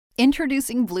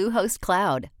Introducing Bluehost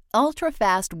Cloud,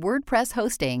 ultra-fast WordPress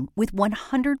hosting with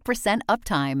 100%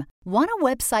 uptime. Want a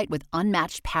website with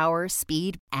unmatched power,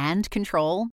 speed, and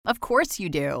control? Of course you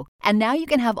do. And now you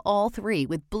can have all three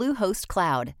with Bluehost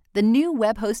Cloud, the new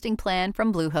web hosting plan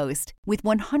from Bluehost. With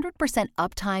 100%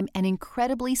 uptime and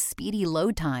incredibly speedy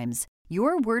load times,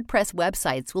 your WordPress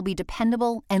websites will be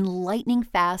dependable and lightning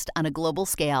fast on a global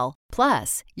scale.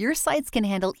 Plus, your sites can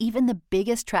handle even the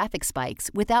biggest traffic spikes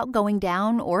without going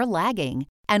down or lagging.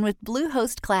 And with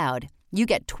Bluehost Cloud, you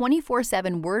get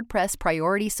 24/7 WordPress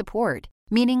priority support,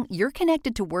 meaning you're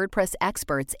connected to WordPress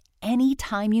experts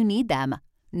anytime you need them.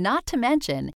 Not to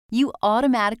mention, you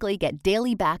automatically get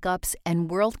daily backups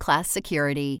and world-class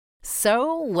security.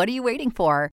 So, what are you waiting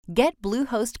for? Get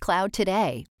Bluehost Cloud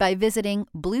today by visiting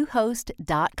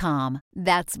Bluehost.com.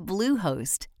 That's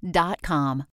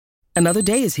Bluehost.com. Another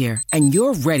day is here, and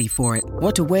you're ready for it.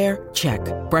 What to wear? Check.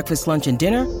 Breakfast, lunch, and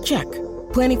dinner? Check.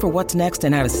 Planning for what's next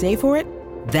and how to save for it?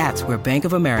 That's where Bank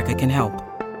of America can help.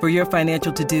 For your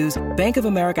financial to-dos, Bank of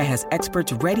America has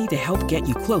experts ready to help get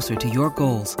you closer to your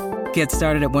goals. Get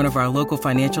started at one of our local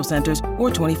financial centers or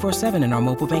 24/7 in our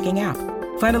mobile banking app.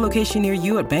 Find a location near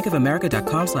you at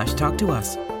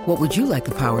bankofamerica.com/talktous. What would you like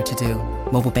the power to do?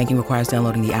 Mobile banking requires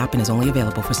downloading the app and is only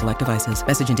available for select devices.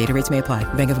 Message and data rates may apply.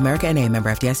 Bank of America N.A.,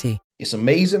 member FDIC. It's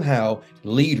amazing how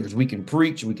leaders, we can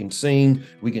preach, we can sing,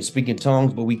 we can speak in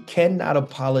tongues, but we cannot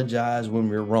apologize when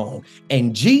we're wrong.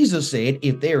 And Jesus said,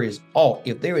 if there is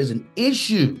an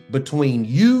issue between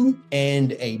you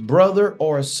and a brother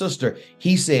or a sister,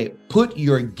 he said, put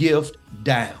your gift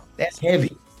down. That's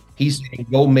heavy. He said,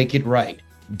 go make it right.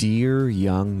 Dear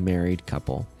young married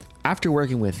couple, after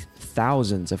working with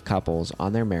thousands of couples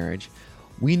on their marriage,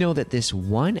 we know that this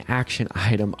one action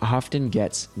item often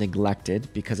gets neglected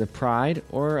because of pride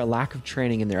or a lack of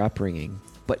training in their upbringing.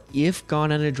 But if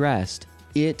gone unaddressed,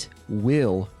 it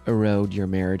will erode your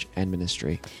marriage and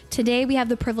ministry. Today, we have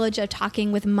the privilege of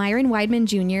talking with Myron Wideman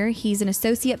Jr. He's an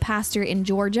associate pastor in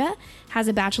Georgia, has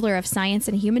a Bachelor of Science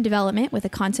in Human Development with a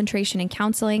concentration in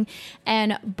counseling,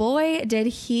 and boy, did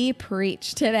he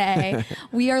preach today.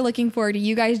 We are looking forward to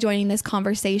you guys joining this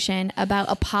conversation about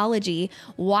apology,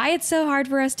 why it's so hard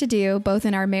for us to do, both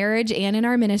in our marriage and in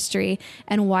our ministry,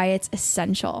 and why it's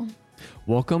essential.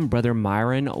 Welcome, Brother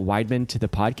Myron Wideman, to the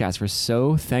podcast. We're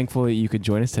so thankful that you could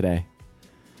join us today.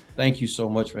 Thank you so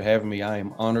much for having me. I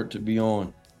am honored to be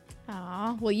on.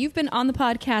 Aw, well, you've been on the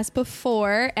podcast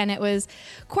before, and it was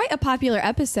quite a popular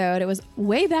episode. It was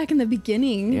way back in the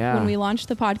beginning when we launched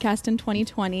the podcast in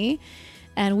 2020.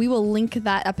 And we will link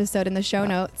that episode in the show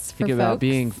notes for Think folks. about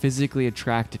being physically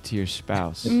attracted to your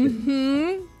spouse.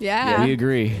 Mm-hmm. Yeah. We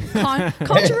agree.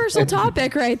 Controversial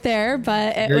topic right there,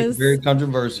 but it was very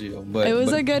controversial. But it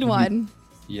was a good one.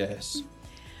 Yes.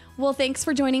 Well, thanks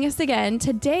for joining us again.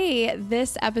 Today,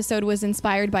 this episode was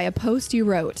inspired by a post you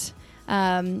wrote.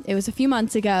 It was a few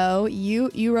months ago.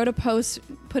 You wrote a post,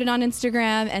 put it on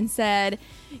Instagram, and said,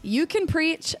 you can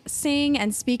preach, sing,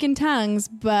 and speak in tongues,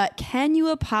 but can you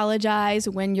apologize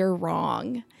when you're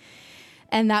wrong?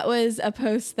 And that was a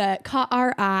post that caught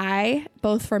our eye,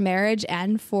 both for marriage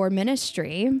and for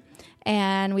ministry.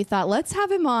 And we thought, let's have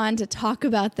him on to talk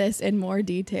about this in more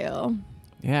detail.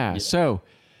 Yeah. So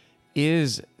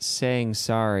is saying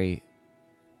sorry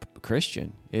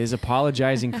Christian? Is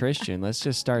apologizing Christian? Let's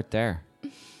just start there.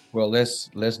 Well, let's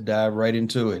dive right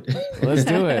into it. Let's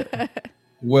do it.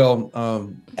 Well,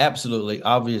 absolutely.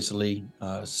 Obviously,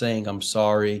 saying I'm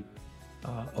sorry,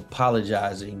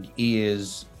 apologizing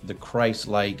is the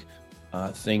Christ-like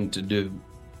thing to do.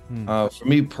 For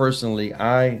me personally,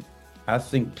 I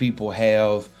think people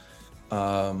have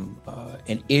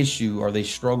an issue, or they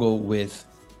struggle with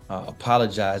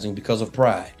apologizing because of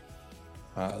pride.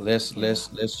 Let's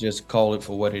just call it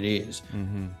for what it is.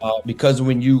 Because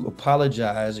when you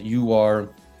apologize, you are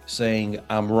saying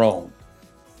I'm wrong.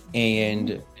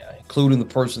 And including the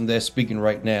person that's speaking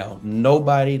right now,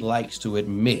 nobody likes to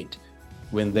admit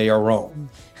when they are wrong.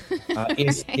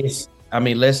 Let's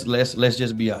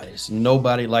just be honest.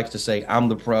 Nobody likes to say I'm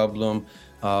the problem,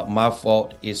 my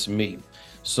fault, it's me.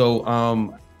 So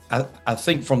I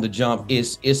think from the jump,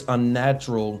 it's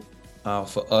unnatural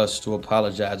for us to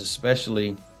apologize,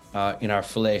 especially in our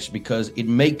flesh, because it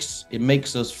makes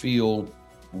us feel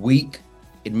weak.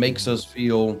 It makes us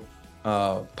feel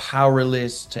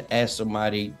powerless to ask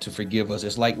somebody to forgive us.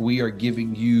 It's like we are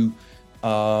giving you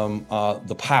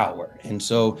the power. And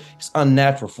so it's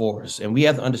unnatural for us. And we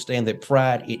have to understand that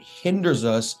pride, it hinders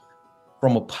us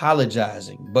from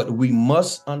apologizing. But we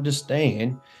must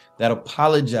understand that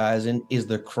apologizing is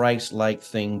the Christ-like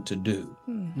thing to do.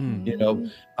 You know,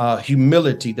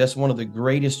 humility, that's one of the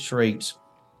greatest traits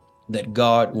that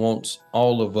God wants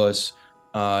all of us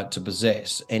to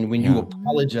possess. And when you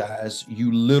apologize,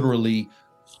 you literally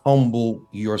humble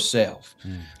yourself.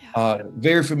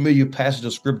 Very familiar passage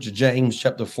of scripture, James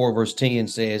chapter 4, verse 10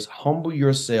 says, humble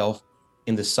yourself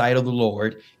in the sight of the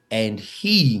Lord, and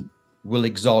he will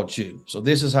exalt you. So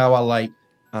this is how I like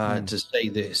to say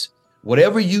this.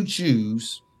 Whatever you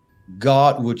choose,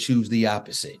 God will choose the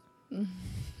opposite.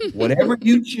 Whatever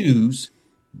you choose,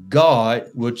 God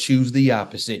will choose the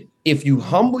opposite. If you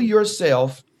humble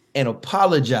yourself and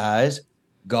apologize,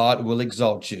 God will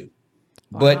exalt you.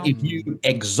 But if you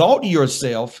exalt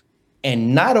yourself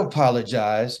and not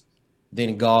apologize,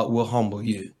 then God will humble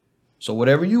you. So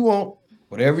whatever you want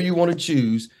to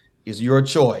choose is your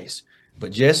choice.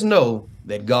 But just know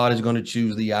that God is going to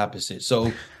choose the opposite.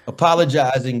 So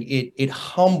apologizing, it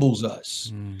humbles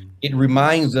us. It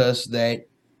reminds us that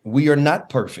we are not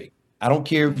perfect. I don't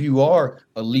care if you are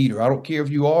a leader. I don't care if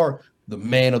you are the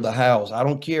man of the house. I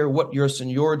don't care what your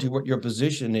seniority, what your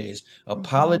position is.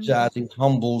 Apologizing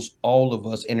humbles all of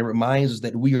us, and it reminds us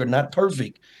that we are not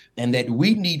perfect and that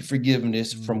we need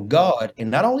forgiveness from God, and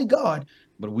not only God,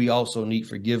 but we also need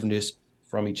forgiveness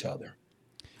from each other.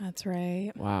 That's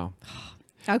right. Wow.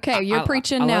 Okay, you're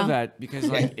preaching I now. love that because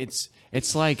like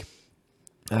it's like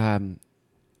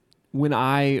when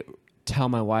I tell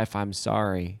my wife I'm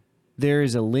sorry, there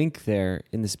is a link there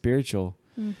in the spiritual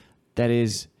that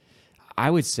is, I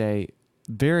would say,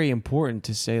 very important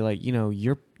to say, like, you know,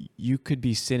 you could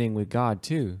be sinning with God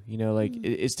too, you know, like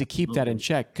it's to keep that in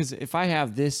check. Because if I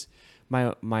have this,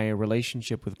 my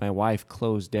relationship with my wife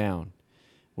closed down,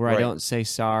 where I don't say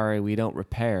sorry, we don't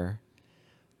repair,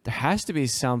 there has to be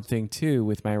something too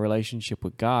with my relationship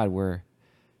with God where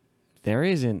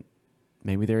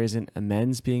maybe there isn't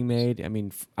amends being made. I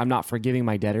mean, I'm not forgiving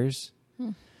my debtors.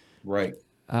 Right.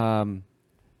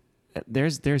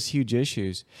 There's huge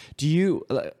issues. Do you?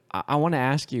 I want to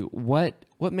ask you what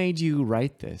made you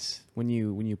write this when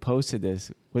you posted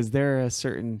this? Was there a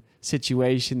certain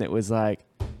situation that was like,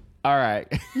 all right,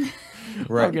 I'm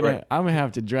gonna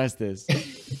have to address this?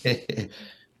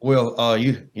 Well,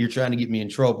 you're trying to get me in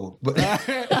trouble, but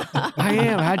I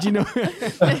am. How'd you know?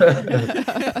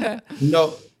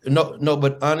 No.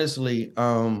 But honestly,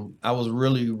 I was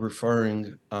really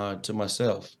referring to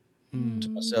myself.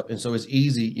 And so it's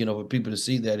easy, you know, for people to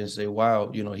see that and say, wow,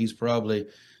 you know, he's probably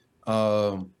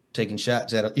taking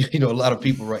shots at, you know, a lot of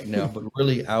people right now. But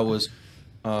really, I was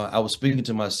speaking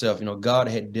to myself. You know, God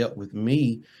had dealt with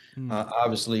me.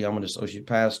 Obviously, I'm an associate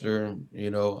pastor. You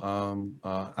know,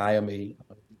 I am a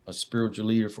spiritual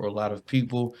leader for a lot of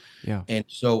people. Yeah. And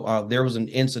so there was an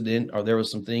incident, or there was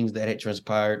some things that had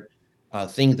transpired,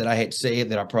 things that I had said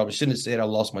that I probably shouldn't have said. I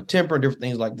lost my temper, different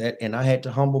things like that, and I had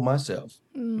to humble myself,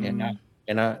 and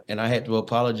I had to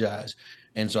apologize.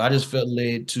 And so I just felt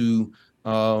led to.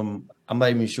 I'm not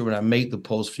even sure when I made the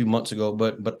post a few months ago,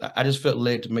 but I just felt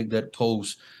led to make that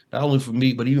post, not only for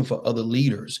me, but even for other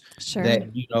leaders. Sure.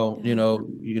 That you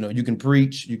can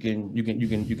preach, you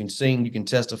can sing, you can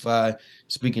testify,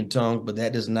 speak in tongues, but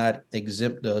that does not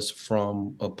exempt us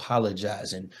from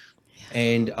apologizing.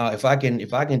 And if I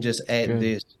can just add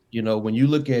this, you know, when you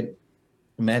look at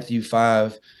Matthew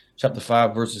 5, chapter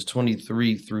 5, verses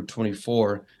 23 through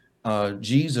 24,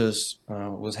 Jesus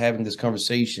was having this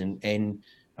conversation, and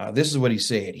this is what he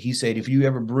said. He said, if you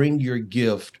ever bring your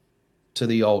gift to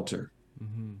the altar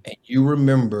and you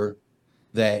remember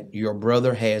that your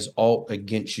brother has aught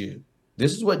against you,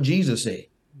 this is what Jesus said.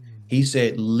 He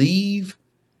said, leave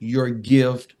your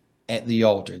gift at the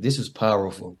altar. This is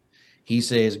powerful. He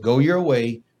says, go your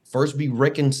way, first be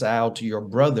reconciled to your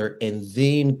brother, and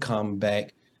then come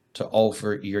back to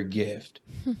offer your gift.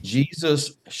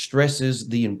 Jesus stresses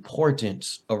the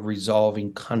importance of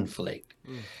resolving conflict.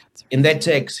 In that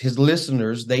text, his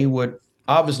listeners, they would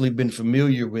obviously been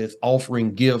familiar with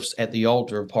offering gifts at the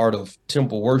altar, part of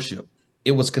temple worship.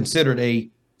 It was considered a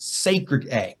sacred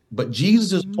act. But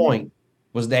Jesus' point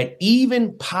was that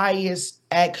even pious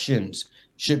actions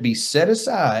should be set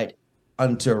aside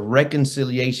until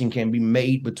reconciliation can be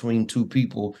made between two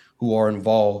people who are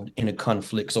involved in a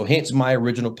conflict. So hence my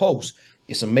original post.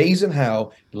 It's amazing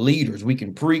how leaders, we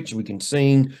can preach, we can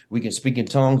sing, we can speak in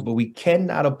tongues, but we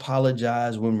cannot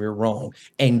apologize when we're wrong.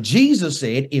 And Jesus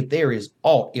said, if there is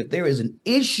an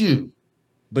issue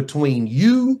between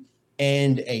you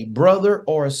and a brother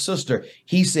or a sister,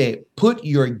 he said, put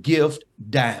your gift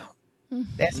down.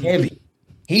 That's heavy.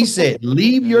 He said,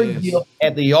 leave your gift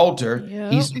at the altar.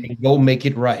 Yep. He said, go make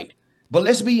it right. But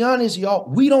let's be honest, y'all,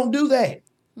 we don't do that.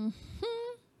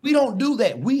 We don't do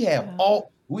that. We have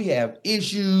We have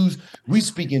issues. We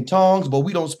speak in tongues, but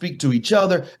we don't speak to each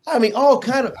other. I mean, all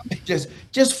kind of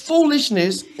just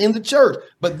foolishness in the church.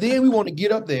 But then we want to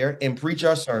get up there and preach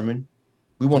our sermon.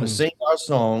 We want to sing our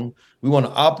song. We want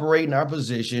to operate in our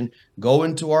position, go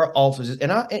into our offices.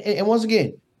 And once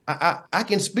again, I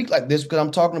can speak like this because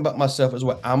I'm talking about myself as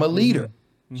well. I'm a leader.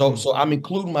 So I'm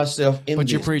including myself in But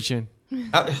this. you're preaching.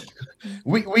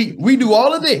 We do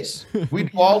all of this. We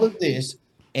do all of this,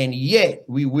 and yet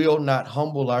we will not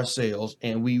humble ourselves,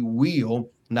 and we will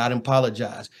not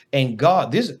apologize. And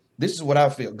God, this is what I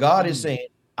feel. God is saying,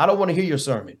 I don't want to hear your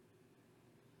sermon.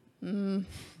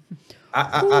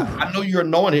 I know you're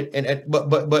anointed,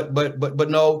 but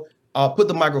no, put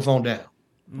the microphone down.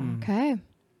 Okay.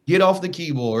 Get off the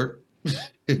keyboard.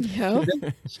 Yep.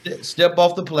 Step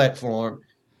off the platform.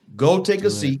 Go take a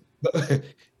seat.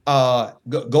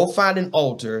 Go find an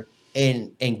altar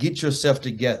and get yourself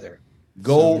together.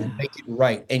 Go make it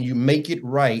right, and you make it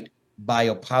right by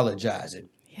apologizing.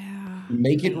 Yeah. You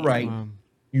make it right.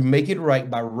 You make it right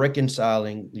by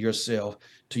reconciling yourself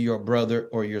to your brother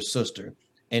or your sister.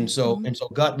 And so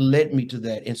God led me to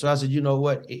that. And so I said, you know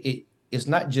what? It's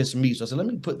not just me. So I said, let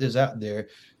me put this out there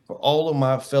for all of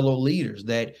my fellow leaders,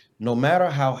 that no matter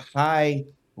how high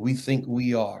we think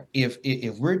we are, if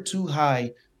we're too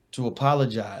high to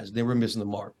apologize, then we're missing the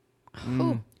mark.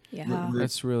 Yeah.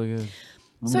 That's really good.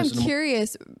 So I'm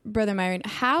curious, Brother Myron,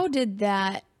 how did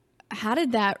that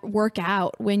work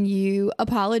out when you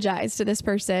apologized to this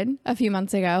person a few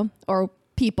months ago, or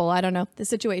people? I don't know the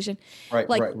situation. Right.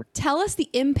 Tell us the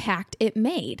impact it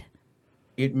made.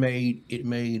 It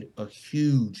made a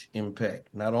huge impact,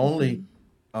 not only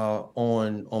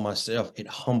on myself. It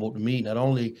humbled me, not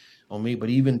only on me, but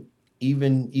even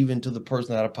to the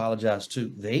person that I apologized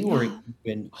to. They were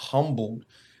even humbled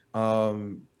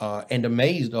and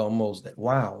amazed almost that,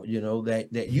 wow,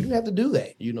 that you didn't have to do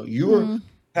that. You're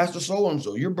Pastor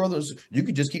so-and-so, your brothers, you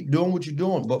could just keep doing what you're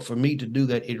doing. But for me to do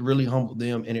that, it really humbled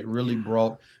them, and it really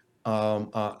brought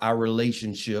our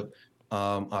relationship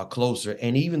closer.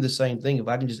 And even the same thing, if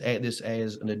I can just add this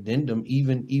as an addendum,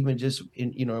 even just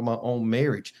in my own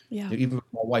marriage, even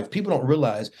with my wife, people don't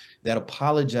realize that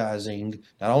apologizing,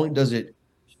 not only does it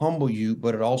humble you,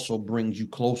 but it also brings you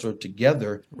closer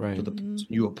together to the person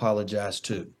you apologize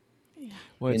to.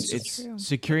 Well, it's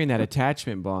securing that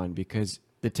attachment bond, because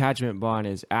the attachment bond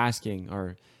is asking,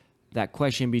 or that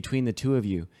question between the two of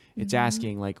you, it's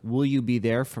asking, like, will you be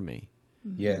there for me?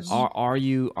 Yes. Are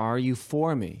you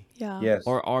for me? Yeah. Yes.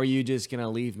 Or are you just going to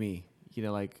leave me,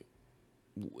 like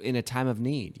in a time of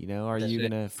need, are you going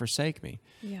to forsake me?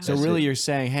 Yeah. So really you're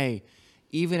saying, hey,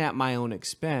 even at my own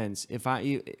expense, if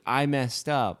I messed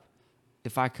up,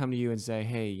 if I come to you and say,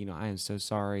 hey, I am so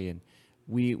sorry, and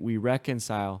we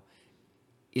reconcile,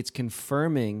 it's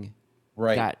confirming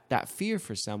that fear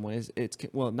for someone. It's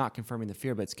not confirming the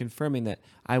fear, but it's confirming that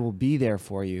I will be there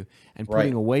for you and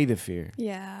putting away the fear.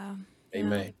 Yeah.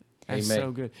 Amen. That's Amen.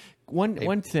 so good.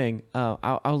 One thing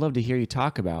I'd love to hear you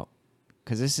talk about,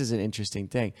 because this is an interesting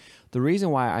thing. The reason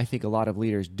why I think a lot of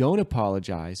leaders don't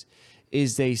apologize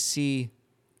is they see,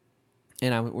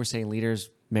 and we're saying leaders,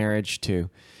 marriage too.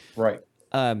 Right.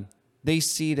 They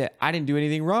see that I didn't do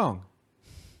anything wrong.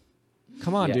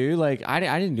 Come on, dude. Like, I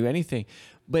didn't do anything.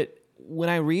 But when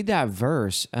I read that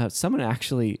verse, someone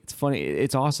actually, it's funny,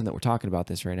 it's awesome that we're talking about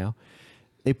this right now.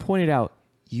 They pointed out,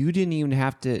 you didn't even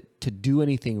have to do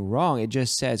anything wrong. It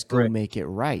just says, go make it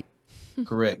right.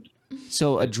 Correct.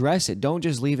 So address it. Don't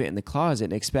just leave it in the closet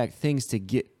and expect things to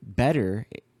get better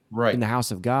in the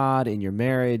house of God, in your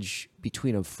marriage,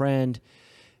 between a friend.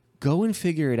 Go and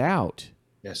figure it out.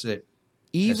 That's it.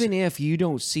 Even if you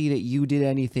don't see that you did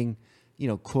anything,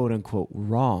 quote unquote,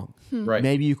 wrong. Right.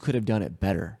 Maybe you could have done it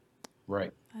better.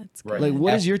 Right. That's good. Right. Like,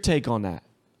 what is your take on that?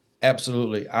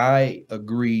 Absolutely. I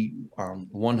agree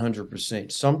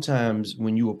 100%. Sometimes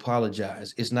when you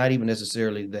apologize, it's not even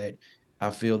necessarily that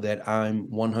I feel that I'm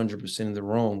 100% in the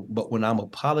wrong, but when I'm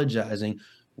apologizing,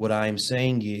 what I am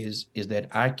saying is that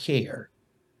I care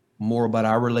more about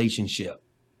our relationship.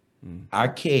 I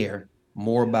care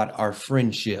more about our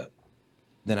friendship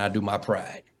than I do my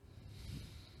pride.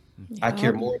 I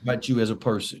care more about you as a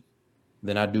person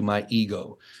than I do my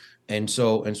ego. And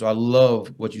so I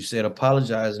love what you said.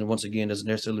 Apologizing, once again, doesn't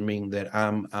necessarily mean that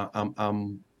I'm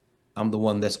the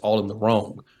one that's all in the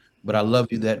wrong. But I love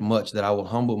you that much that I will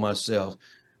humble myself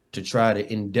to try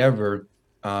to endeavor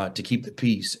to keep the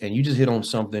peace. And you just hit on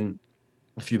something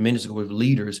a few minutes ago with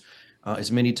leaders.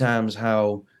 It's many times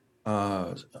how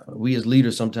we as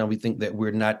leaders, sometimes we think that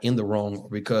we're not in the wrong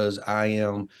because I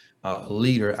am a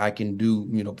leader. I can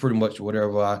do, pretty much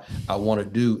whatever I want to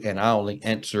do, and I only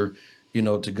answer,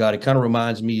 to God. It kind of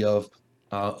reminds me of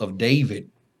David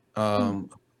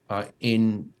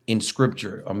in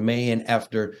Scripture, a man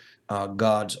after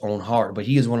God's own heart. But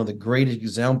he is one of the greatest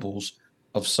examples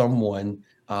of someone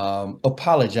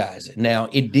apologizing. Now,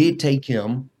 it did take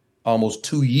him almost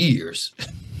 2 years.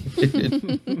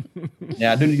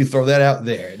 Now, I do need to throw that out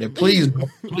there. That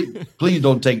please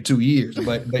don't take 2 years.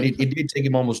 But it did take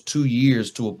him almost 2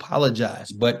 years to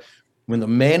apologize. But when the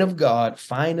man of God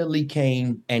finally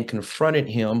came and confronted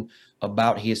him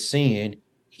about his sin,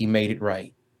 he made it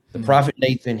right. The prophet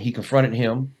Nathan, he confronted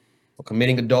him for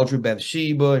committing adultery with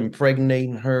Bathsheba,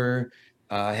 impregnating her,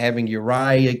 having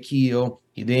Uriah killed.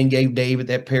 He then gave David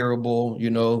that parable,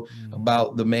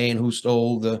 about the man who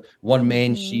stole the one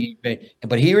man's sheep.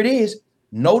 But here it is.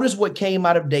 Notice what came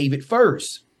out of David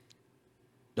first.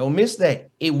 Don't miss that.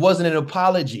 It wasn't an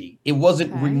apology. It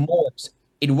wasn't remorse.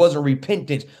 It wasn't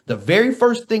repentance. The very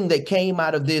first thing that came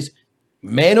out of this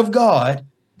man of God,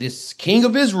 this king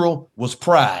of Israel, was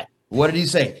pride. What did he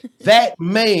say? That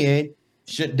man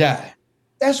should die.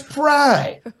 That's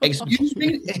pride. Excuse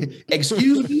me?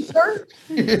 Excuse me, sir?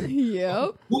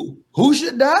 Yep. Who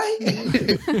should die?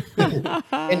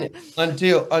 And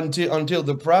until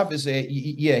the prophet said,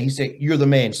 yeah, he said, you're the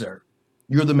man, sir.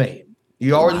 You're the man.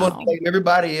 You always want to blame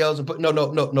everybody else and put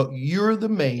no. You're the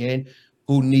man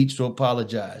who needs to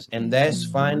apologize. And that's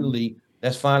finally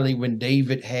when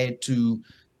David had to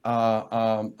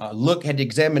had to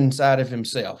examine inside of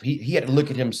himself. He had to look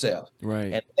at himself.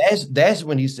 Right. And that's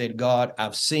when he said, God,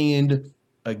 I've sinned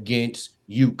against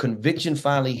you. Conviction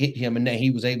finally hit him, and then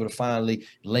he was able to finally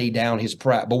lay down his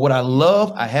pride. But what I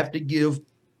love, I have to give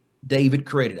David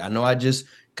credit. I know I just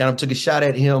kind of took a shot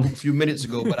at him a few minutes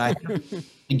ago, but I have to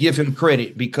give him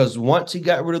credit, because once he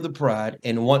got rid of the pride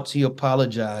and once he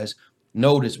apologized,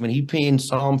 notice when he penned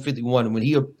Psalm 51,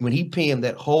 when he penned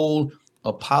that whole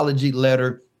apology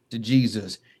letter to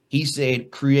Jesus, he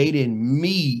said, create in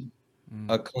me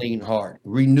a clean heart,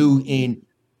 renew in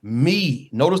me.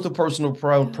 Notice the personal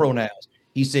pronouns.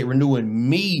 He said, renew in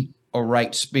me a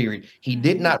right spirit. He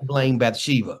did not blame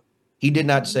Bathsheba. He did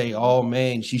not say, oh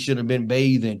man, she should have been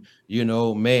bathing.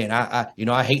 Man,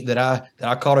 I hate that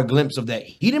I caught a glimpse of that.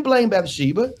 He didn't blame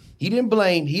Bathsheba. He didn't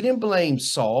blame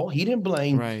Saul. He didn't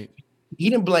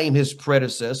blame his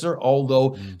predecessor,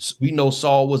 although we know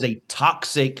Saul was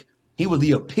he was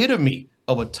the epitome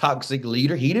of a toxic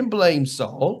leader. He didn't blame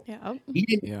Saul. Yeah. He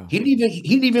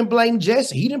didn't even blame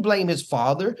Jesse. He didn't blame his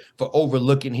father for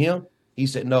overlooking him. He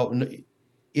said, no,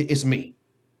 it's me.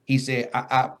 He said,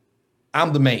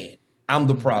 I'm the man. I'm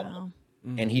the problem.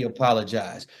 And he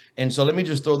apologized. And so let me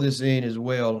just throw this in as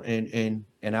well, and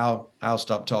I'll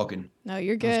stop talking. No,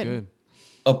 you're good. Good.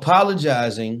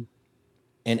 Apologizing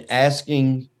and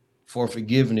asking for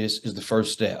forgiveness is the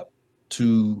first step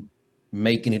to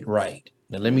making it right.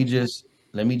 Now, let me just,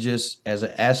 as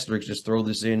an asterisk, just throw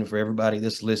this in for everybody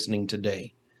that's listening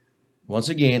today. Once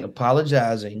again,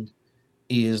 apologizing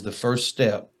is the first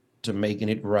step to making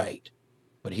it right.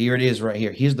 But here it is right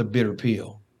here. Here's the bitter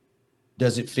pill.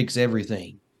 Does it fix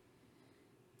everything?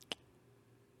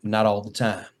 Not all the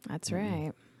time. That's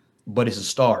right. But it's a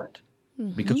start.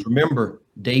 Because remember,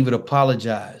 David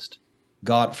apologized.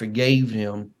 God forgave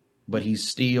him, but he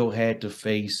still had to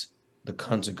face the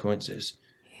consequences.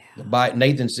 Yeah.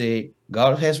 Nathan said,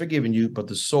 God has forgiven you, but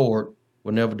the sword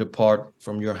will never depart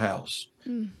from your house.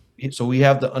 So we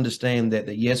have to understand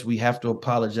that yes, we have to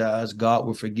apologize. God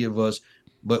will forgive us,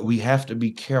 but we have to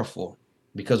be careful,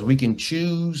 because we can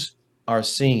choose our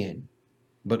sin,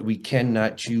 but we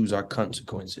cannot choose our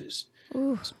consequences.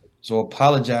 So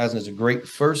apologizing is a great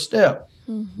first step.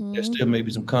 There's still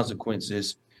maybe some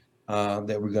consequences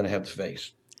that we're going to have to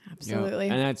face. Absolutely.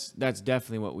 Yeah. And that's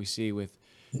definitely what we see with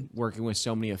working with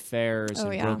so many affairs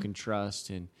and broken trust,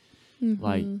 and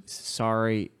like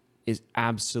sorry is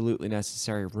absolutely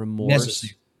necessary.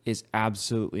 Remorse is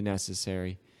absolutely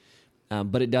necessary.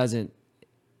 But it doesn't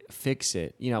fix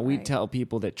it. We tell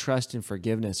people that trust and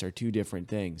forgiveness are two different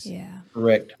things. Yeah.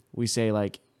 Correct. We say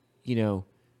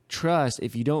trust,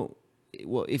 if you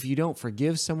don't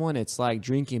forgive someone, it's like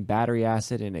drinking battery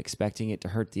acid and expecting it to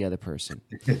hurt the other person.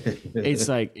 It's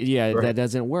like, that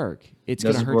doesn't work. It's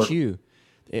going to hurt you.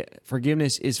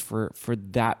 Forgiveness is for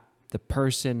the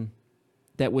person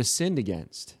that was sinned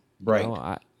against.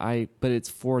 Right. But it's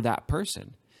for that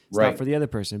person. It's not for the other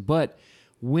person. But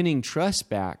winning trust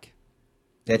back,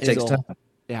 that takes time.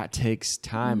 That takes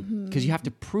time, because you have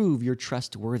to prove your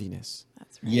trustworthiness.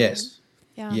 That's right. Yes.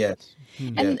 Yeah. Yes.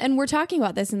 And we're talking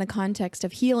about this in the context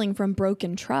of healing from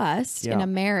broken trust in a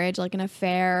marriage, like an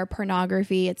affair,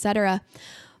 pornography, etc.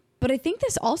 But I think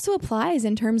this also applies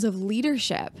in terms of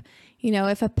leadership.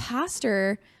 If a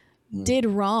pastor did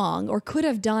wrong or could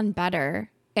have done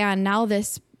better, and now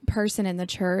this person in the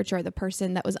church or the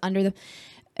person that was under them,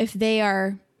 if they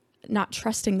are not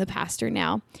trusting the pastor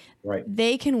now, Right.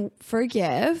 they can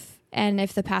forgive. And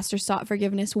if the pastor sought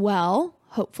forgiveness, well,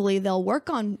 hopefully they'll work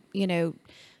on,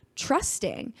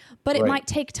 trusting, but it might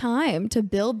take time to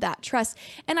build that trust.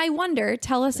 And I wonder,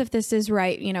 tell us if this is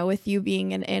right, with you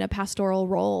being in a pastoral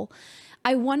role,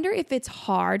 I wonder if it's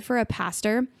hard for a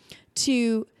pastor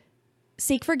to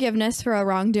seek forgiveness for a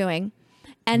wrongdoing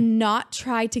and not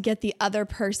try to get the other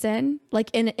person,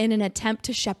 like in an attempt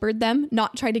to shepherd them,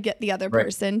 not try to get the other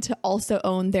person to also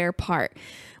own their part,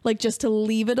 like just to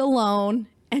leave it alone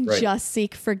and just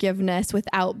seek forgiveness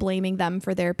without blaming them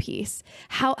for their peace.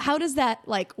 How does that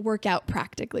work out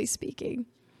practically speaking?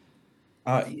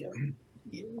 Yeah.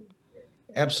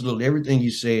 Absolutely. Everything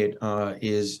you said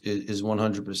is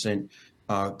 100%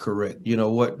 correct.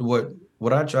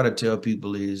 What I try to tell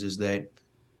people is that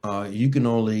you can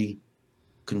only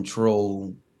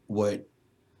control what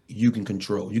you can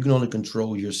control. You can only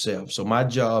control yourself. So my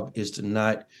job is to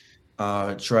not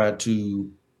try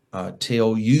to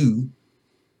tell you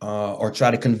or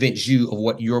try to convince you of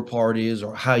what your part is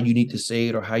or how you need to say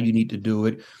it or how you need to do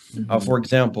it. For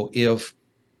example, if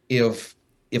a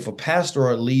pastor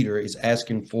or a leader is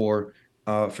asking for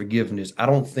forgiveness, I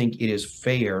don't think it is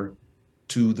fair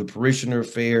to the parishioner,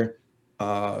 fair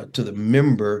to the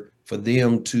member for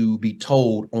them to be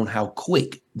told on how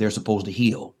quick they're supposed to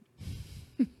heal.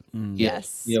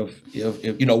 Yes. If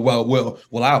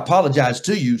well, I apologize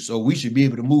to you, so we should be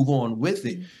able to move on with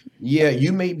it. Yeah,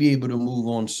 you may be able to move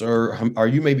on, sir, or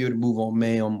you may be able to move on,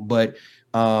 ma'am, but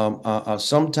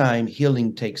sometimes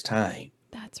healing takes time.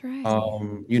 That's right.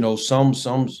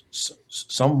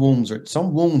 Some wounds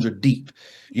are deep,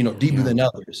 deeper than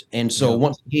others. And so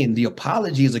once again, the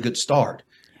apology is a good start.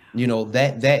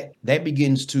 That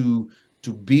begins to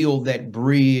build that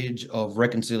bridge of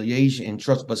reconciliation and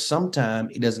trust. But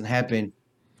sometimes it doesn't happen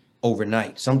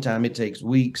overnight. Sometimes it takes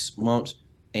weeks, months,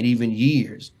 and even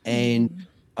years. And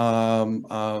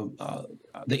the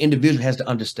individual has to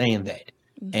understand that,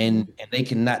 and they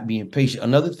cannot be impatient.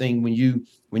 Another thing,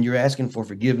 when you're asking for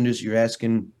forgiveness, you're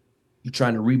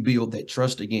trying to rebuild that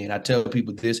trust again. I tell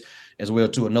people this as well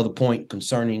too. Another point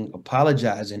concerning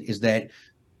apologizing is that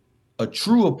a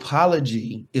true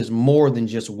apology is more than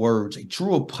just words. A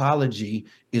true apology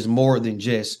is more than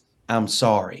just "I'm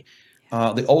sorry."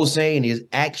 The old saying is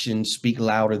actions speak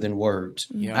louder than words.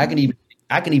 Yeah. I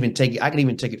can even take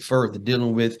it further,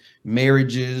 dealing with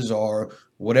marriages or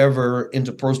whatever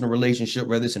interpersonal relationship,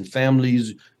 whether it's in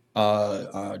families,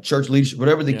 church leadership,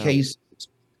 whatever the case.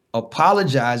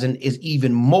 Apologizing is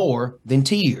even more than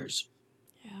tears.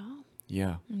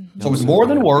 Yeah. So it's more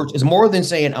than words. It's more than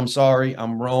saying "I'm sorry,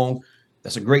 I'm wrong."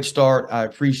 That's a great start. I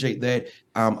appreciate that.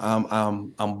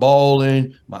 I'm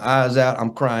bawling, my eyes out.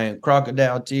 I'm crying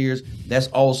crocodile tears. That's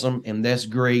awesome, and that's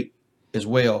great as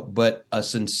well. But a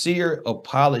sincere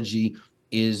apology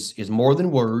is more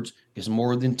than words. It's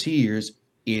more than tears.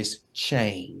 It's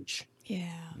change.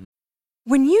 Yeah.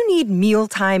 When you need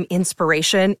mealtime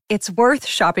inspiration, it's worth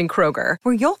shopping Kroger,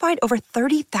 where you'll find over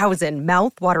 30,000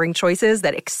 mouth-watering choices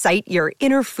that excite your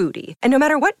inner foodie. And no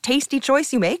matter what tasty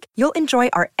choice you make, you'll enjoy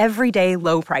our everyday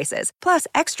low prices, plus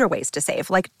extra ways to save,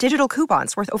 like digital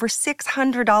coupons worth over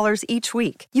 $600 each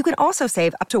week. You can also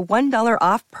save up to $1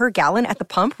 off per gallon at the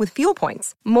pump with fuel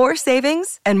points. More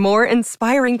savings and more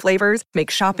inspiring flavors make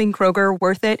shopping Kroger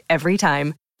worth it every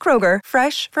time. Kroger,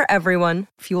 fresh for everyone.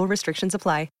 Fuel restrictions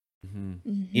apply.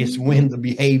 It's when the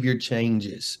behavior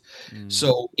changes.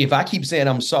 So if I keep saying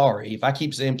 "I'm sorry," if I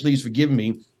keep saying "please forgive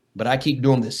me," but I keep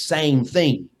doing the same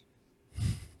thing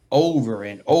over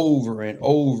and over and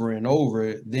over and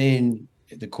over, then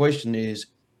the question is,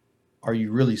 are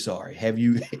you really sorry? Have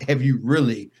you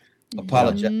really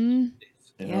apologized?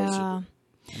 Yeah.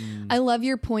 I love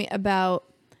your point about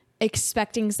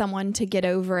expecting someone to get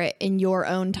over it in your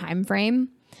own time frame.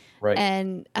 Right.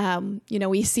 And,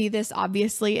 we see this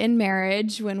obviously in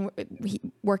marriage when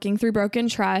working through broken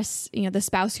trust. The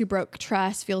spouse who broke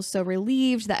trust feels so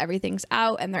relieved that everything's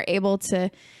out and they're able to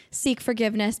seek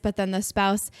forgiveness. But then the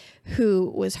spouse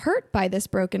who was hurt by this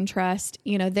broken trust,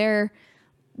 they're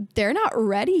not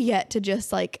ready yet to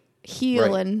just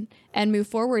heal and move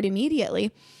forward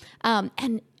immediately.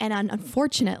 And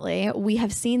unfortunately, we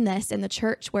have seen this in the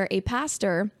church where a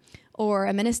pastor or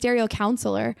a ministerial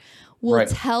counselor will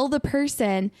tell the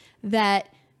person that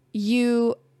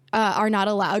you are not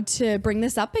allowed to bring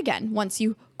this up again once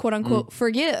you quote unquote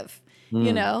forgive,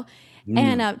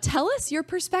 and tell us your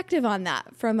perspective on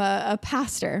that from a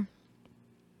pastor.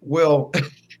 Well,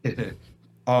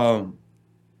 I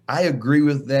agree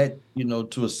with that,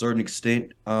 to a certain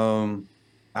extent.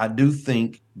 I do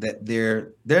think that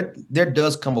there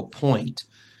does come a point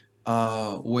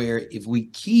where if we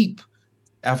keep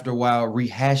after a while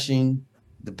rehashing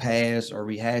the past or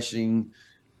rehashing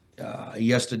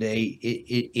yesterday,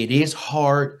 it is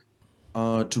hard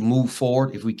to move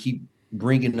forward if we keep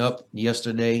bringing up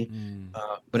yesterday.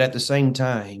 But at the same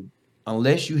time,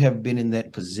 unless you have been in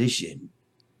that position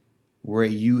where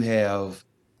you have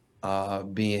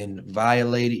been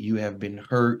violated, you have been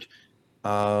hurt,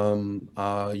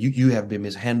 you have been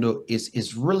mishandled,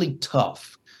 it's really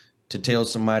tough to tell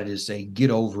somebody to say,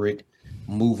 get over it,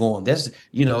 move on. That's,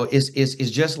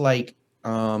 it's just like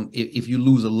if you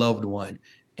lose a loved one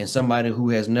and somebody who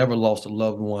has never lost a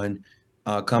loved one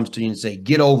comes to you and say,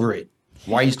 get over it.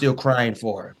 Why are you still crying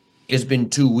for her? It's been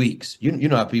 2 weeks. You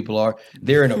know how people are.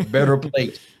 They're in a better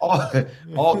place. All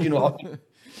all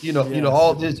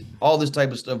this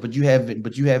type of stuff, but you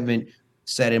haven't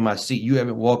sat in my seat. You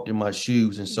haven't walked in my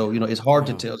shoes. And so, it's hard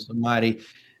to tell somebody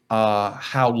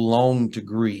how long to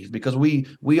grieve, because we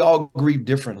all grieve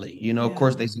differently. Of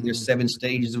course, they say there's 7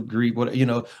 stages of grief.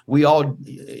 We all,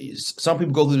 some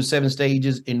people go through the 7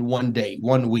 stages in 1 day,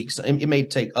 1 week. So it may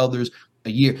take others a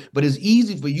year, but it's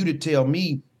easy for you to tell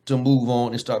me to move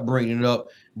on and start bringing it up.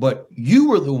 But you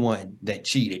were the one that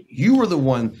cheated. You were the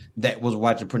one that was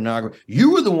watching pornography.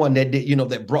 You were the one that did,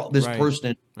 that brought this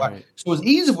person in. Right. So it's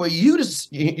easy for you to,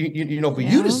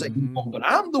 you to say, but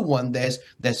I'm the one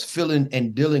that's feeling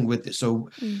and dealing with it. So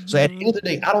at the end of the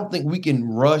day, I don't think we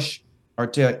can rush or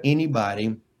tell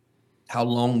anybody how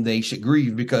long they should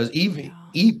grieve, because even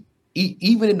in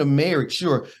the marriage,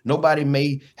 sure, nobody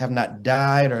may have not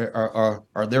died or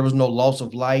there was no loss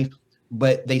of life,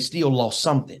 but they still lost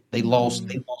something. They lost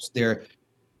their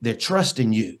trust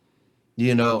in you,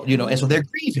 and so they're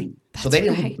grieving. That's so they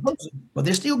didn't, right. but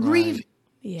they're still grieving.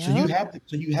 Yeah. So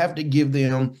you have to give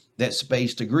them that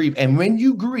space to grieve. And when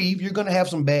you grieve, you're going to have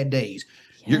some bad days.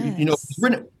 Yes.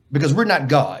 Because we're not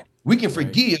God. We can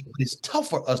forgive, but it's tough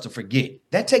for us to forget.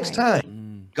 That takes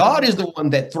time. God is the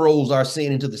one that throws our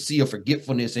sin into the sea of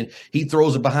forgetfulness, and he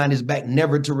throws it behind his back,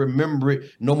 never to remember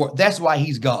it no more. That's why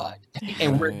he's God.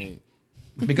 And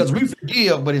because we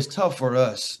forgive, but it's tough for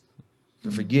us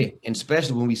to forget. And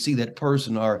especially when we see that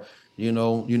person or, we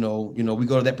go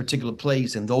to that particular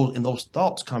place and those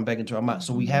thoughts come back into our mind.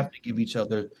 So we have to give each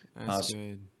other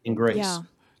in grace. Yeah.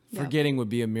 Forgetting would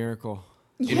be a miracle.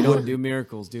 We don't do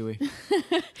miracles, do we?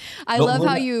 I love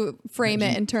how you frame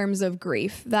it in terms of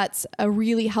grief. That's a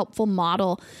really helpful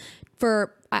model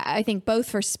for, I think, both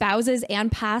for spouses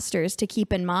and pastors to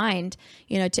keep in mind,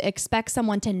 to expect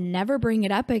someone to never bring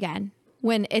it up again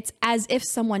when it's as if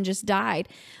someone just died.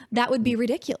 That would be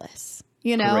ridiculous.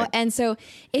 Correct. And so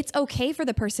it's okay for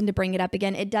the person to bring it up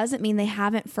again. It doesn't mean they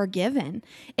haven't forgiven.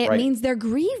 It means they're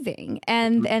grieving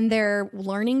and they're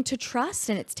learning to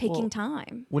trust, and it's taking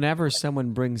time. Whenever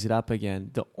someone brings it up again,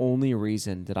 the only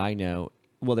reason that I know,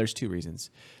 well, there's 2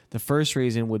 reasons. The first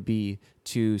reason would be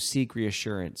to seek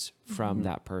reassurance from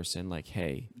that person. Like,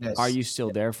 hey, are you still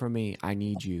there for me? I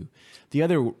need you. The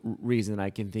other reason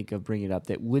I can think of bringing it up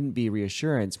that wouldn't be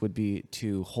reassurance would be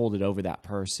to hold it over that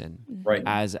person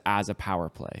as a power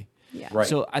play. Yeah. Right.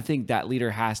 So I think that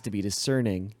leader has to be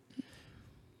discerning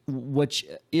which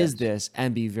is this,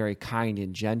 and be very kind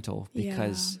and gentle,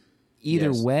 because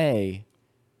either way,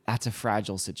 that's a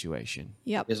fragile situation.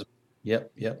 Yep.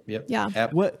 Yep. Yeah.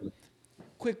 Absolutely.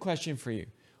 Quick question for you.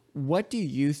 What do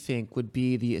you think would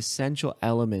be the essential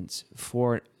elements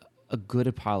for a good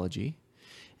apology?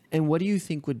 And what do you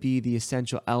think would be the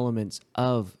essential elements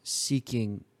of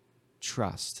seeking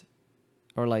trust?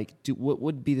 Or what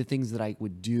would be the things that I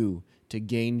would do to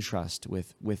gain trust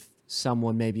with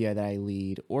someone maybe that I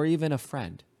lead, or even a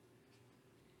friend?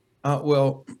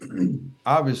 Well,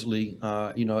 obviously,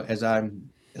 as I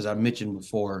mentioned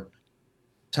before,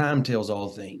 time tells all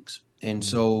things. And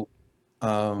so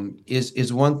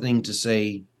it's one thing to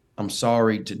say, I'm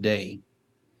sorry today,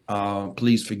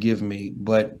 please forgive me.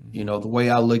 But, the way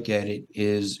I look at it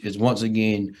is once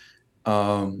again,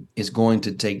 it's going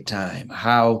to take time.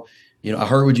 How, I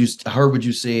heard what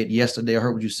you said yesterday. I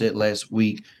heard what you said last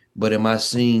week, but am I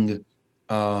seeing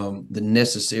the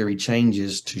necessary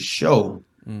changes to show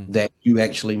that you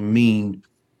actually mean,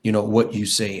 what you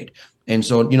said? And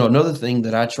so, another thing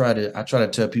that I try to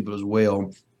tell people as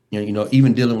well,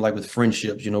 even dealing with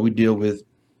friendships, we deal with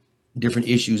different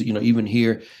issues, even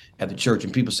here at the church,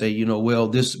 and people say, well,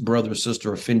 this brother or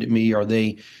sister offended me, or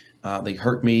they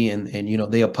hurt me, and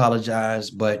they apologize,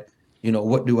 but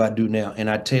what do I do now? And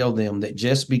I tell them that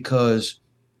just because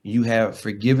you have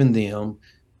forgiven them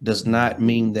does not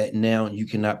mean that now you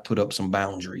cannot put up some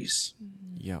boundaries.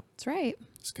 Yep. That's right.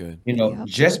 It's good. Yep.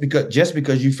 Just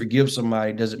because you forgive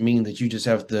somebody doesn't mean that you just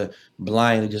have to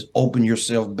blindly just open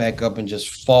yourself back up and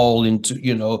just fall into,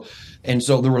 and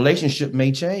so the relationship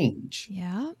may change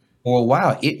Yeah. for a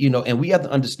while. And we have to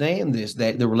understand this,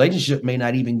 that the relationship may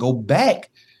not even go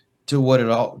back to what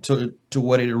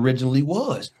it originally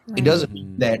was. It doesn't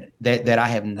mean that I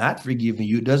have not forgiven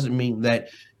you. It doesn't mean that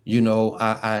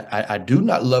I do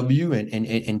not love you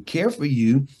and care for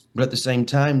you. But at the same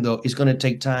time, though, it's going to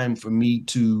take time for me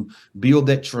to build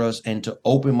that trust and to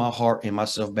open my heart and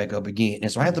myself back up again. And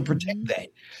so I have to protect that.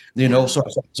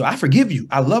 So I forgive you.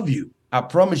 I love you. I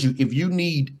promise you, if you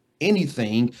need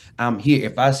anything, I'm here.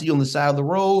 If I see you on the side of the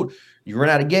road, you run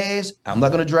out of gas, I'm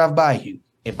not going to drive by you.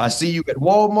 If I see you at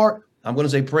Walmart, I'm going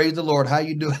to say, praise the Lord. How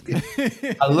you doing?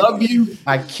 I love you.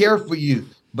 I care for you.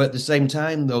 But at the same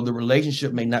time, though, the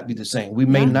relationship may not be the same. We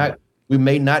may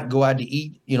not go out to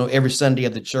eat, every Sunday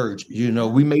at the church.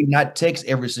 We may not text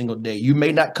every single day. You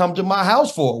may not come to my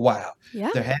house for a while. Yeah.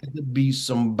 There has to be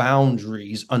some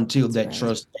boundaries until that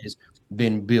trust has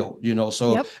been built,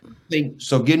 So Yep. I think,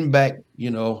 so getting back, I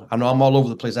know I'm all over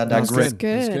the place. I digress. That's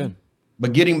good.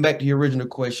 But getting back to your original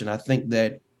question, I think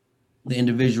that the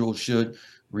individual should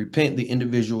repent. The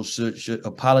individual should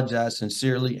apologize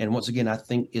sincerely. And once again, I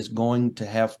think it's going to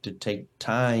have to take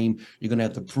time. You're going to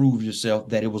have to prove yourself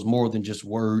that it was more than just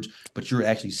words, but you're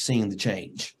actually seeing the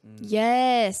change.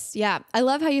 Yes. Yeah. I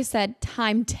love how you said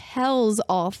time tells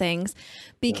all things,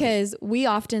 because we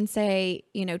often say,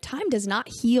 time does not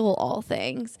heal all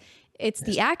things. It's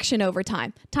the action over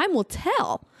time. Time will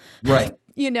tell. Right.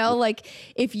 Like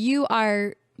if you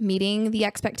are meeting the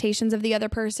expectations of the other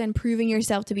person, proving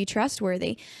yourself to be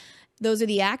trustworthy, those are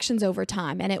the actions over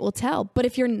time, and it will tell. But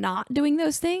if you're not doing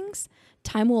those things,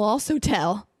 time will also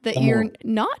tell that you're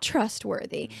not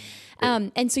trustworthy.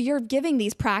 And so you're giving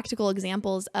these practical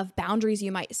examples of boundaries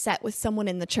you might set with someone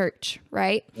in the church,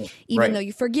 right? Even though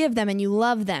you forgive them and you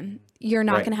love them, you're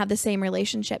not going to have the same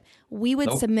relationship. We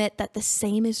would submit that the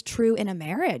same is true in a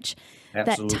marriage.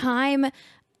 Absolutely. That time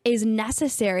is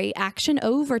necessary, action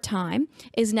over time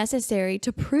is necessary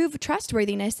to prove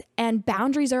trustworthiness, and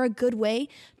boundaries are a good way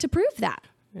to prove that.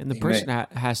 And the person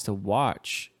has to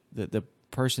watch, the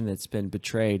person that's been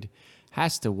betrayed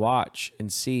has to watch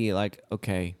and see, like,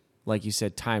 okay, like you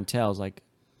said, time tells, like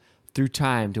through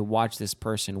time to watch this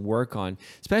person work on,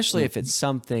 especially if it's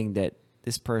something that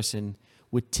this person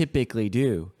would typically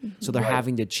do. So they're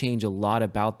having to change a lot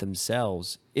about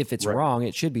themselves. If it's wrong,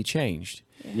 it should be changed.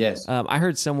 Yes. I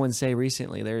heard someone say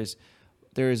recently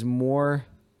there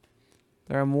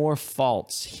are more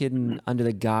faults hidden under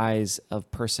the guise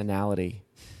of personality.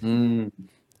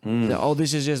 Oh,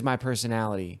 this is just my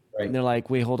personality. Right. And they're like,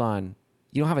 wait, hold on.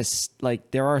 You don't have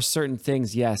there are certain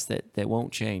things, yes, that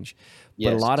won't change.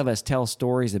 But a lot of us tell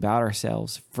stories about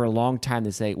ourselves for a long time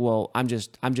to say, well, I'm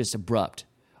just abrupt,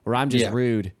 or I'm just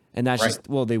rude. And that's just,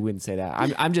 well, they wouldn't say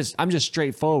that. I'm just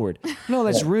straightforward. No,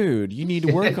 that's rude. You need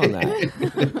to work on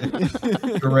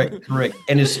that. Correct.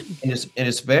 And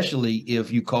especially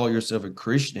if you call yourself a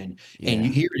Christian and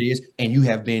here it is, and you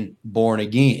have been born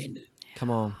again. Come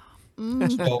on.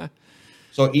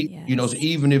 So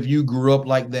even if you grew up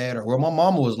like that, or my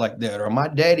mama was like that, or my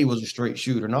daddy was a straight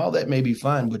shooter, and all that may be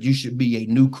fine, but you should be a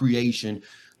new creation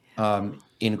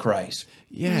in Christ.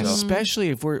 Yeah, especially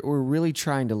if we're really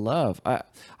trying to love.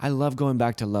 I love going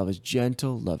back to love is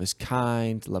gentle, love is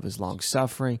kind, love is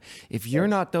long-suffering. If you're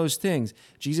not those things,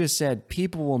 Jesus said,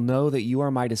 people will know that you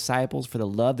are my disciples for the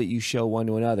love that you show one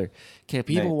to another. Okay,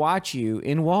 people watch you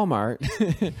in Walmart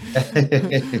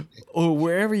or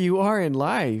wherever you are in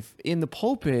life, in the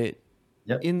pulpit,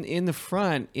 in the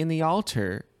front, in the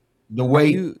altar. The way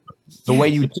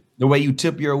you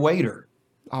tip your waiter.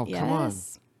 Oh, come on.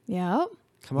 Yeah.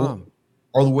 Come on.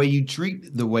 Or the way you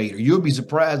treat the waiter. You'll be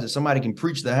surprised that somebody can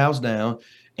preach the house down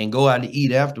and go out to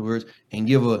eat afterwards and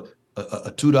give a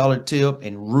 $2 tip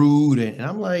and rude. And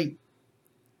I'm like,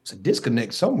 it's a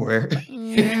disconnect somewhere.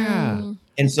 Yeah.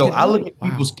 And so I look at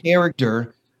people's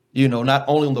character, not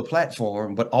only on the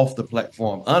platform, but off the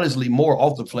platform. Honestly, more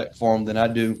off the platform than I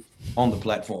do on the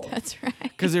platform. That's right.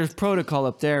 Because there's protocol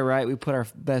up there, right? We put our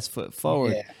best foot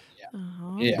forward.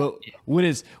 Yeah. But when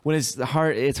it's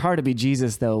hard, it's hard to be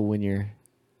Jesus though when you're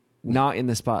not in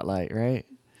the spotlight, right?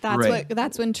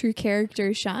 That's when true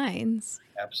character shines.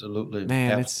 Absolutely,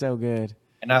 man. It's so good.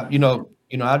 And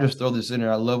I just throw this in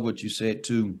there. I love what you said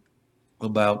too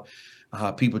about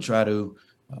how people try to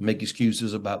make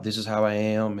excuses about this is how I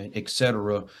am, and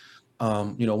etc.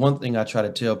 One thing I try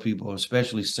to tell people,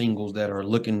 especially singles that are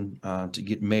looking to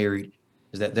get married,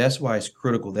 is that's why it's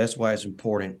critical. That's why it's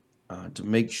important to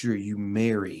make sure you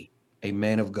marry a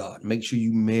man of God. Make sure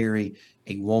you marry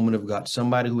a woman of God,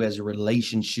 somebody who has a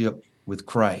relationship with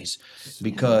Christ.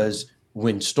 Because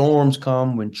when storms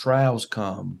come, when trials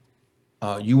come,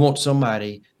 you want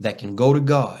somebody that can go to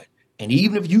God. And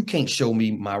even if you can't show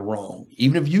me my wrong,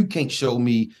 even if you can't show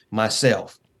me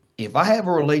myself, if I have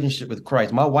a relationship with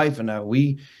Christ, my wife and I,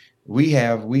 we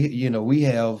have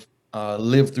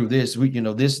lived through this.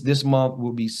 This month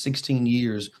will be 16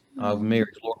 years of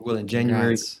marriage, Lord willing.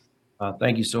 January. Congrats.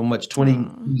 Thank you so much.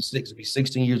 26 will be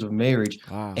 16 years of marriage.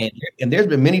 Wow. And there's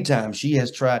been many times she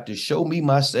has tried to show me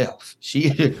myself. She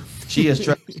has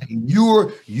tried to say,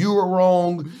 you're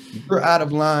wrong, you're out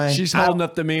of line. She's holding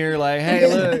up the mirror like, hey,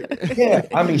 look. Yeah.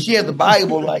 I mean, she has the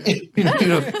Bible like,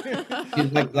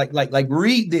 like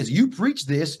read this, you preach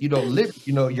this, live,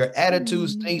 your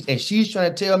attitudes, things, and she's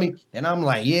trying to tell me, and I'm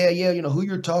like, yeah, who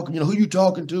you're talking, who you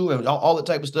talking to, and all the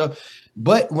type of stuff.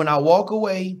 But when I walk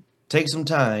away, take some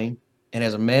time, and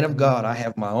as a man of God, I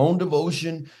have my own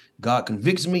devotion. God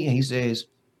convicts me, and He says,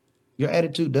 "Your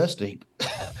attitude does stink."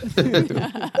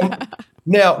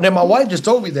 Now, my wife just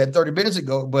told me that 30 minutes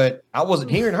ago, but I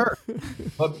wasn't hearing her.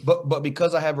 But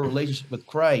because I have a relationship with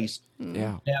Christ,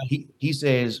 now He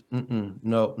says,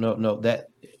 no, that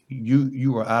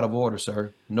you are out of order,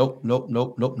 sir. Nope,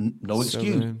 no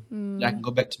excuse. I can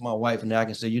go back to my wife, and now I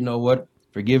can say, you know what?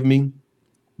 Forgive me.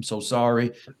 I'm so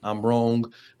sorry. I'm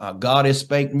wrong. God has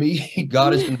spanked me.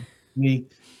 God has convicted me,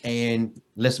 and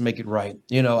let's make it right.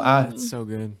 That's so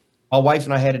good. My wife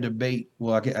and I had a debate.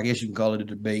 Well, I guess you can call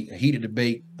it a heated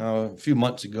debate a few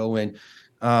months ago, and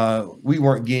we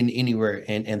weren't getting anywhere,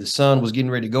 and the sun was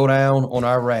getting ready to go down on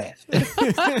our wrath. And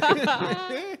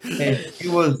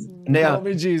it was now. Help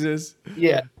me, Jesus.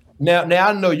 Yeah. Now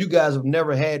I know you guys have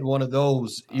never had one of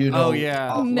those, Oh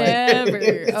yeah,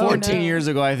 never. 14 years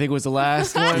ago, I think was the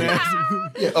last one.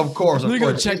 Yeah, of course. Let me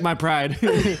go check my pride.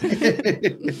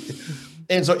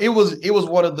 And so it was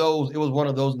one of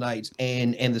those nights,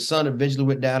 and the sun eventually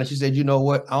went down, and she said, you know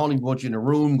what? I only want you in the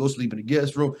room. Go sleep in the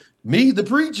guest room. Me, the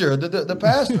preacher, the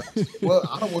pastor. Well,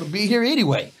 I don't want to be here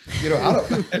anyway. I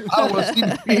don't want to sleep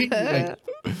here anyway.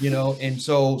 And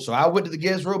so I went to the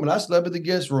guest room, and I slept in the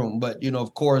guest room. But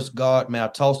of course, God, man, I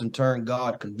tossed and turned.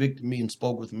 God convicted me and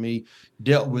spoke with me,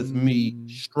 dealt with me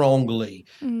strongly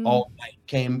all night.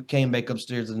 Came back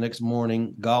upstairs the next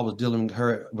morning. God was dealing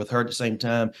with her at the same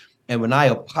time. And when I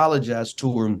apologized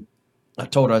to her, I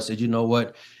told her, I said, you know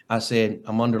what? I said,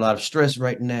 I'm under a lot of stress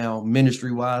right now,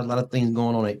 ministry-wise, a lot of things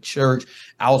going on at church.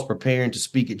 I was preparing to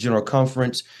speak at General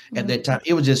Conference at that time.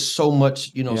 It was just so much,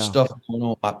 stuff going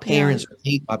on. My parents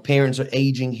are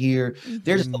aging here.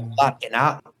 There's a lot.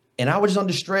 And I was just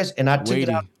under stress, and I took it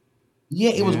out. Yeah,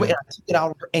 it was weighty. I took it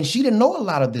out. And she didn't know a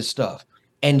lot of this stuff.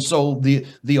 And so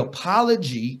the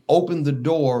apology opened the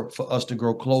door for us to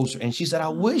grow closer. And she said, I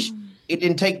wish it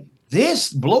didn't take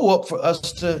this blow up for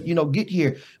us to, get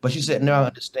here. But she said, now I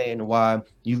understand why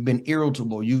you've been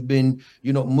irritable. You've been,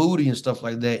 moody and stuff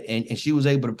like that. And she was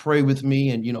able to pray with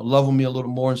me and, love on me a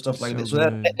little more and stuff like that. So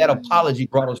that apology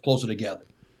brought us closer together.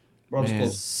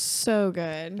 So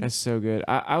good. That's so good.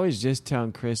 I was just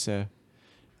telling Carissa,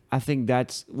 I think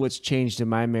that's what's changed in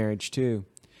my marriage too,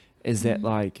 is that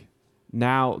like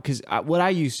now, because what I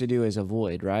used to do is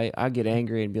avoid, right? I'd get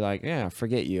angry and be like, yeah,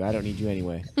 forget you. I don't need you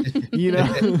anyway.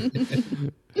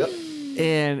 Yep.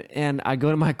 And I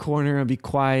go to my corner and be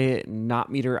quiet and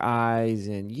not meet her eyes,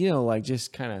 and like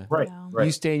just kind of right.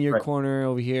 You stay in your corner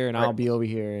over here, and I'll be over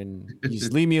here, and you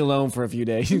just leave me alone for a few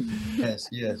days. Yes.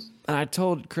 And I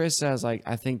told Chris, I was like,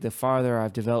 I think the farther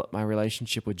I've developed my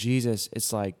relationship with Jesus,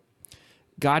 it's like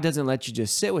God doesn't let you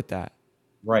just sit with that.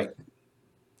 Right.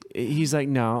 He's like,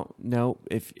 no.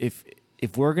 If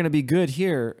we're gonna be good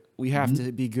here, we have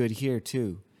to be good here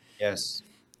too. Yes.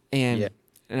 And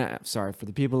I'm sorry for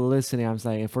the people listening. I'm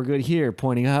saying if we're good here,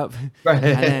 pointing up, right.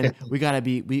 And then we gotta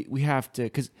be. We have to,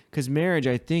 because marriage,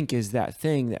 I think, is that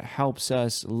thing that helps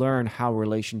us learn how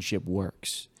relationship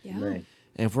works. Yeah. Right.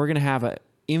 And if we're gonna have a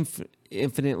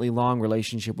infinitely long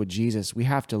relationship with Jesus, we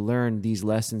have to learn these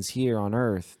lessons here on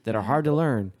earth that are hard to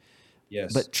learn.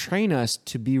 Yes. But train us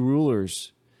to be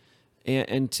rulers.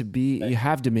 And to be, you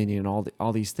have dominion and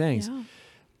all these things. Yeah.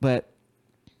 But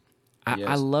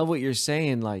I love what you're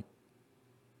saying, like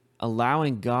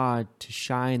allowing God to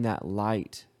shine that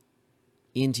light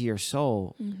into your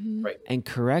soul and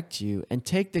correct you, and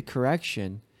take the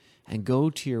correction and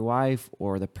go to your wife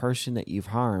or the person that you've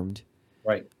harmed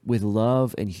with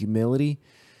love and humility.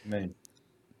 Amen.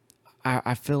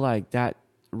 I feel like that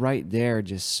right there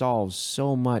just solves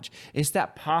so much. It's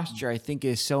that posture I think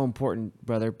is so important,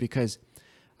 brother, because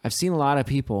I've seen a lot of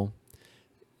people,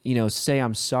 say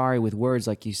I'm sorry with words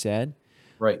like you said.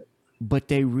 Right. But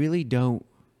they really don't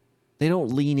They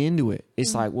don't lean into it.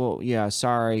 It's like, well, yeah,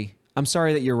 sorry. I'm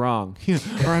sorry that you're wrong.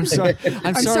 Or I'm sorry.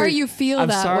 I'm sorry you feel that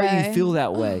way. I'm sorry you feel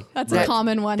that way. That's a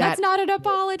common one. That's not an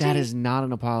apology. That is not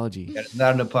an apology. That's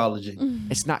not an apology.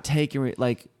 It's not taking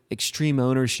like extreme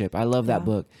ownership. I love that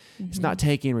book. It's not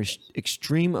taking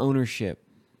extreme ownership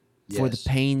for the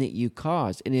pain that you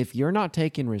caused. And if you're not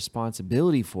taking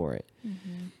responsibility for it,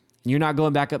 you're not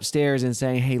going back upstairs and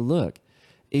saying, hey, look,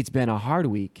 it's been a hard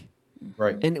week.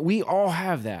 Right. And we all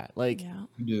have that. Like,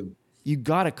 you do. You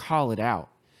got to call it out.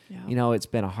 Yeah. You know, it's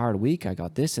been a hard week. I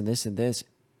got this and this and this.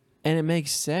 And it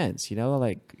makes sense, you know,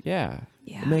 like,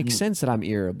 it makes sense that I'm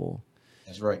irritable.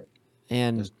 That's right.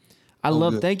 And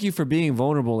thank you for being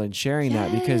vulnerable and sharing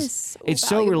that, because it's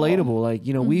so relatable. Like,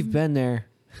 you know, we've been there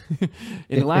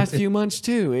in the last few months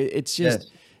too. It's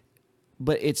just,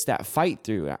 but it's that fight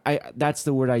through. That's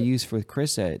the word I use for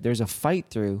Chris said. There's a fight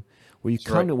through where you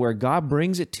come to where God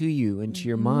brings it to you into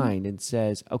your mind and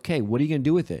says, okay, what are you going to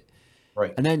do with it?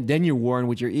 Right. And then you're warring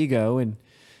with your ego and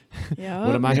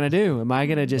what am I going to do? Am I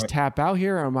going to just tap out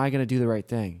here, or am I going to do the right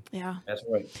thing? Yeah. That's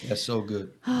right. That's so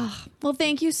good. Well,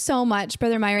 thank you so much,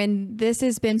 Brother Myron. This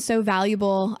has been so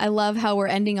valuable. I love how we're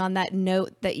ending on that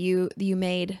note that you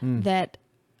made, that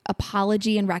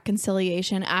apology and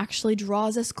reconciliation actually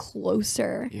draws us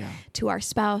closer to our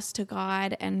spouse, to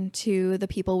God, and to the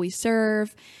people we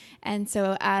serve. And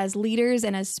so as leaders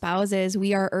and as spouses,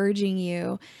 we are urging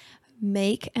you,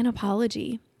 make an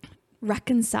apology,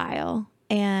 reconcile,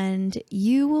 and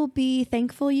you will be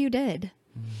thankful you did.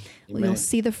 Amen. You'll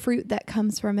see the fruit that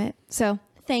comes from it. So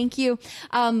thank you.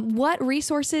 What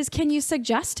resources can you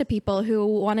suggest to people who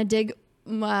want to dig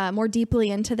more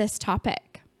deeply into this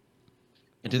topic?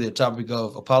 Into the topic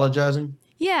of apologizing?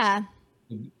 Yeah.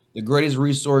 The greatest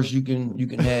resource you can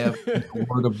have is the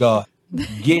Word of God.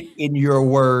 Get in your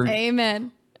Word.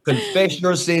 Amen. Confess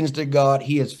your sins to God.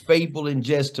 He is faithful and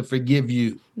just to forgive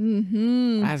you.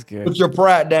 That's good. Put your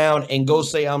pride down and go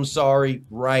say, I'm sorry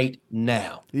right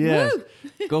now. Yes.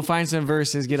 Go find some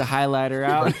verses, get a highlighter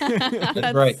out.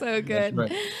 That's right. So good. That's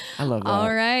right. I love that.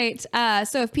 All right.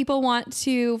 So if people want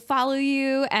to follow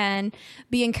you and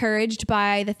be encouraged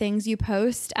by the things you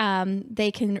post, they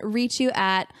can reach you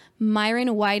at Myron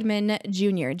Wideman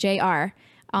Jr., Jr.,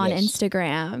 on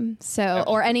Instagram. So,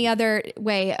 or any other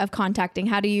way of contacting.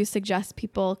 How do you suggest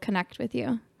people connect with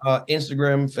you?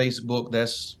 Instagram, Facebook,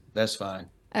 that's fine.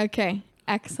 Okay.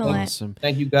 Excellent. Awesome.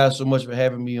 Thank you guys so much for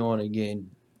having me on again.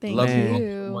 Thank love you. all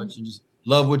so much. And just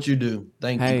love what you do.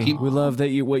 Thank you. We love that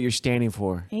what you're standing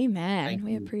for. Amen.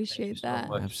 We appreciate that.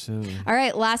 So Absolutely. All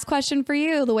right, last question for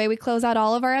you. The way we close out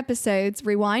all of our episodes,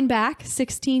 rewind back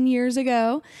 16 years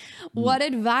ago. What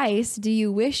advice do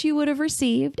you wish you would have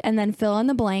received? And then fill in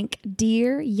the blank,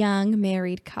 dear young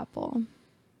married couple.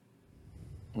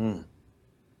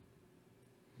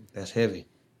 That's heavy.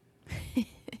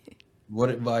 What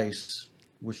advice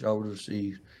wish I would have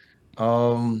received?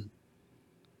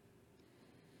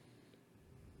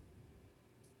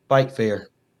 Fight fair.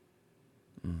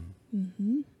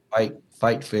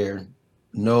 Fight fair.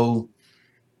 No,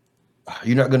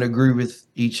 you're not going to agree with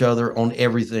each other on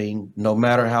everything, no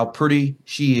matter how pretty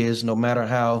she is, no matter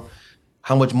how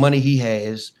much money he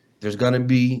has. There's going to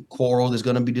be quarrel. There's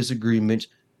going to be disagreements.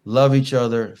 Love each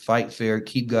other. Fight fair.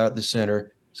 Keep God at the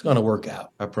center. It's going to work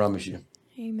out. I promise you.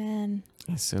 Amen.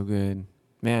 That's so good.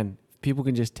 Man, if people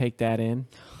can just take that in.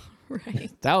 Right.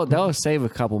 That'll save a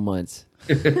couple months.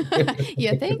 You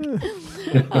think?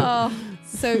 Oh,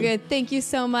 so good. Thank you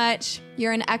so much.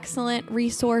 You're an excellent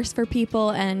resource for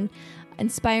people and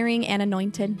inspiring and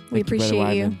anointed. We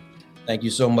appreciate you. Thank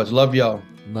you so much. Love y'all.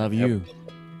 Love you.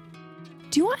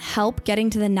 Do you want help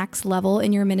getting to the next level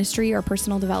in your ministry or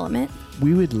personal development?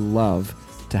 We would love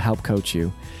to help coach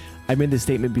you. I made this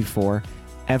statement before.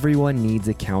 Everyone needs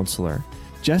a counselor.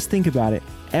 Just think about it.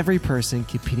 Every person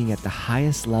competing at the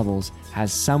highest levels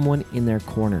has someone in their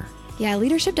corner. Yeah,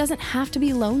 leadership doesn't have to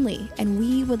be lonely, and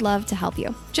we would love to help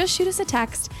you. Just shoot us a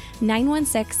text,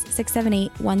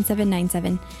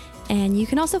 916-678-1797. And you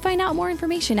can also find out more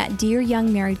information at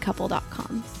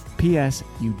dearyoungmarriedcouple.com. P.S.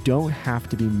 You don't have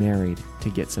to be married to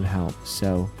get some help.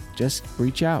 So just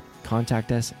reach out,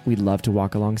 contact us. We'd love to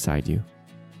walk alongside you.